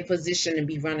not their position to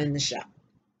be running the show.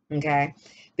 Okay.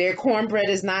 Their cornbread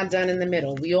is not done in the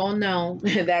middle. We all know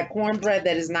that cornbread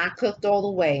that is not cooked all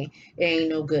the way, it ain't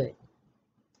no good.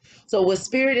 So what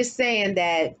Spirit is saying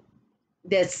that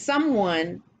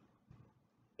someone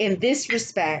in this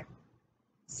respect,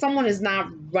 someone is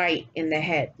not right in the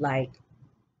head. Like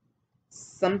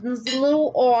something's a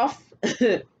little off.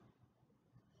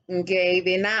 Okay.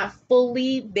 They're not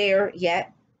fully there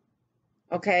yet.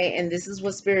 Okay. And this is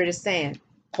what Spirit is saying.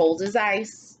 Cold as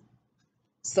ice.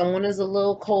 Someone is a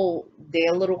little cold.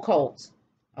 They're a little cold.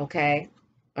 Okay.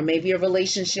 Or maybe a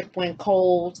relationship went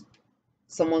cold.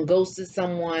 someone ghosted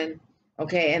someone,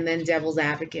 okay, and then devil's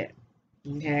advocate,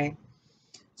 okay.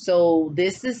 So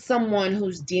this is someone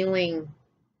who's dealing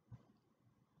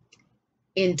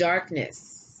in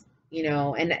darkness, you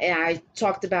know, and I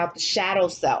talked about the shadow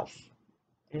self,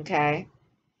 okay,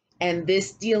 and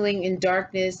this dealing in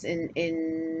darkness and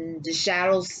in the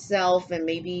shadow self, and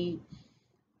maybe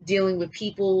dealing with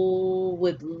people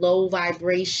with low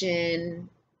vibration,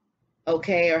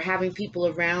 okay, or having people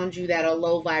around you that are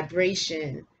low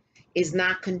vibration is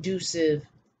not conducive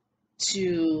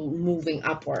to moving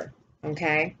upward,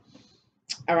 okay.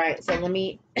 All right, so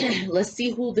let's see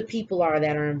who the people are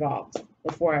that are involved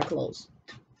before I close.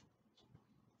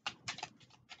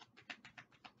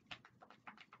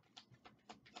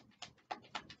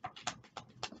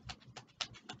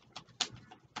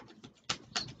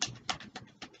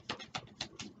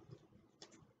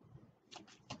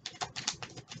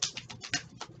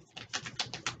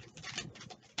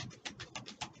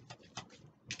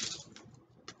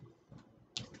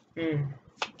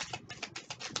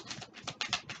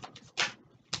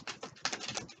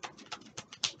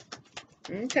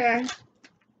 Okay.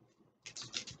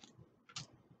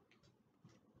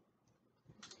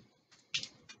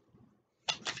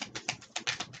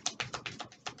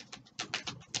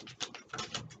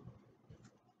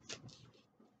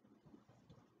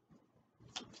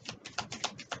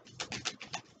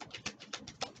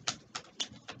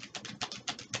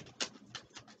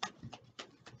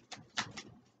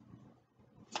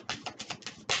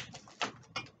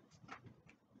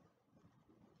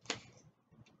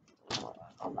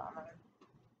 Hold on.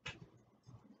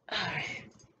 All right.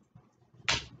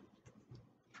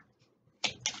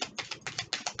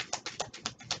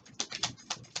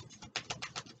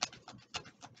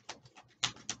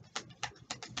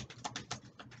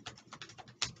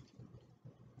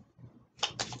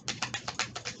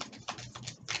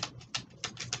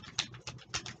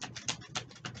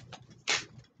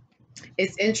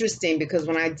 It's interesting because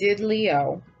when I did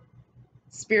Leo,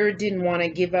 Spirit didn't want to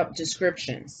give up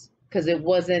descriptions because they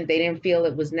didn't feel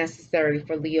it was necessary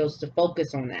for Leos to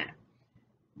focus on that.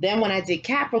 Then when I did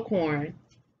Capricorn,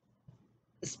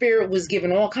 Spirit was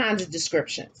given all kinds of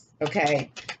descriptions. Okay.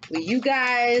 Well, you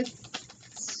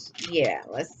guys, yeah,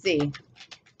 let's see.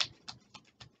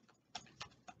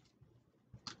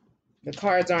 The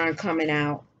cards aren't coming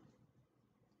out,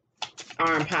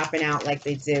 aren't popping out like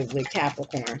they did with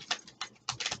Capricorn.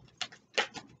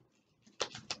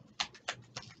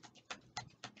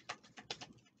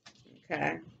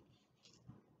 Okay.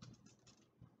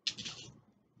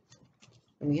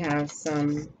 We have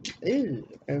some, ooh,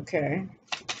 okay.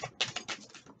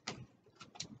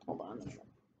 Hold on a minute.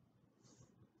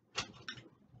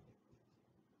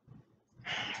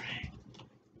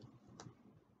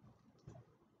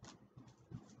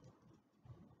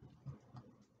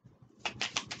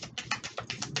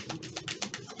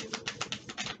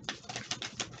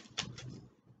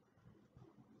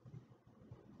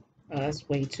 Oh, that's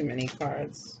way too many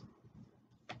cards.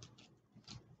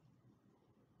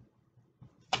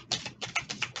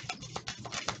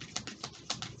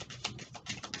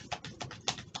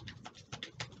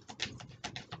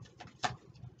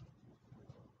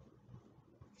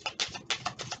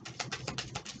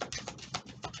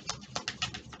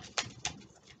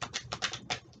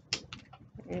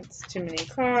 It's too many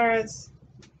cards.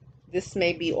 This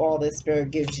may be all that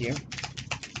Spirit gives you.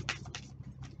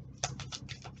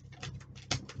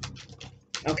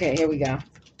 Okay, here we go.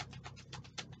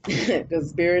 Because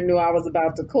Spirit knew I was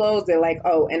about to close. They're like,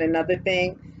 oh, and another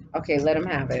thing. Okay, let them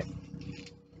have it.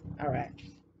 All right.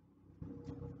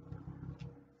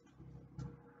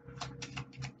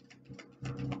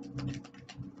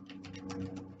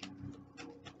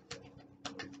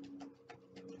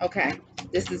 Okay,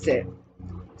 this is it.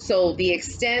 So the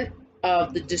extent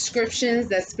of the descriptions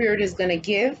that Spirit is going to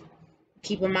give,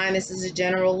 keep in mind this is a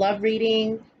general love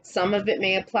reading. Some of it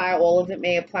may apply, all of it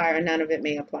may apply, or none of it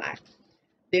may apply.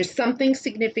 There's something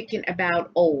significant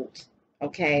about old,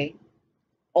 okay?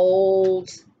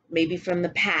 Old, maybe from the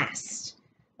past,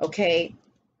 okay?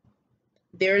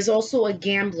 There is also a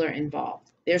gambler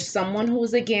involved. There's someone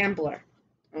who's a gambler,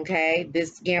 okay?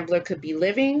 This gambler could be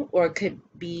living or it could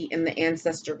be in the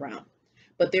ancestor realm.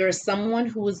 But there is someone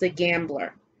who is a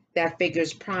gambler that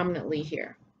figures prominently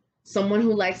here. Someone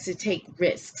who likes to take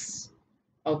risks,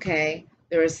 okay?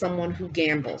 There is someone who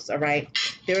gambles, all right?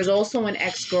 There is also an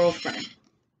ex-girlfriend,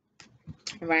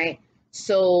 right?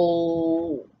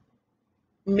 So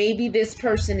maybe this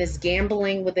person is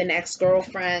gambling with an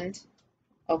ex-girlfriend,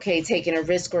 okay, taking a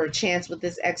risk or a chance with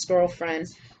this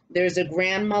ex-girlfriend. There's a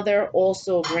grandmother,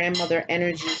 also a grandmother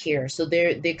energy here. So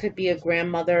there could be a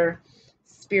grandmother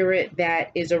spirit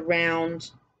that is around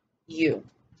you,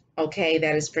 okay,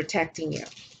 that is protecting you,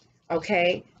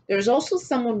 okay? There's also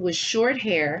someone with short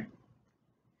hair,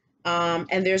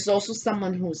 and there's also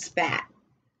someone who's fat,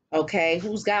 okay,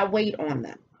 who's got weight on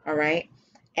them, all right?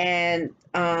 And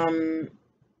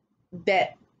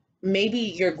that maybe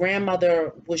your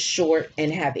grandmother was short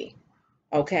and heavy,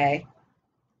 okay?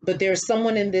 But there's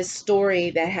someone in this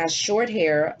story that has short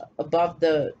hair above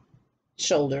the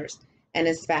shoulders and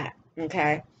is fat,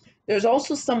 okay? There's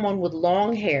also someone with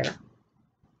long hair,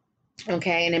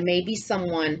 okay? And it may be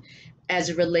someone as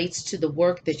it relates to the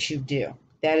work that you do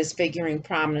that is figuring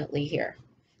prominently here.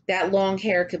 That long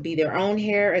hair could be their own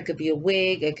hair, it could be a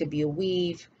wig, it could be a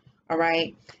weave, all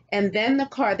right? And then the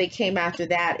card that came after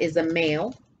that is a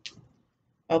male,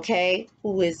 okay,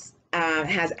 who is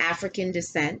has African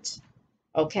descent,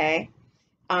 okay,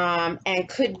 and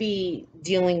could be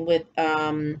dealing with,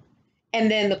 and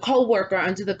then the co-worker,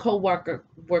 under the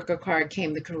co-worker card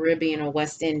came the Caribbean or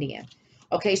West Indian.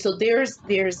 Okay, so there's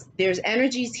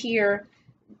energies here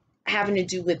having to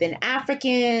do with an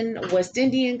African, West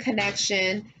Indian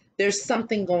connection. There's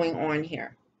something going on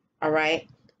here, all right,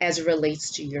 as it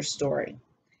relates to your story.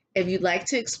 If you'd like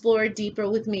to explore deeper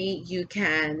with me, you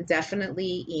can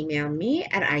definitely email me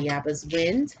at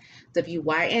ayabaswind,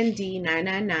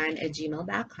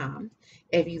 WYND999@gmail.com.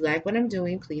 If you like what I'm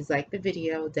doing, please like the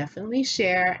video, definitely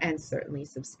share, and certainly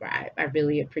subscribe. I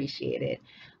really appreciate it.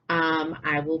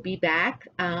 I will be back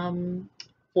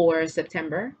for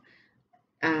September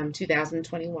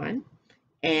 2021.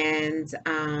 And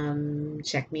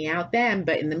check me out then.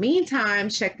 But in the meantime,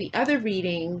 check the other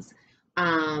readings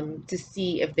to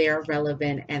see if they're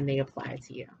relevant and they apply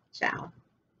to you. Ciao.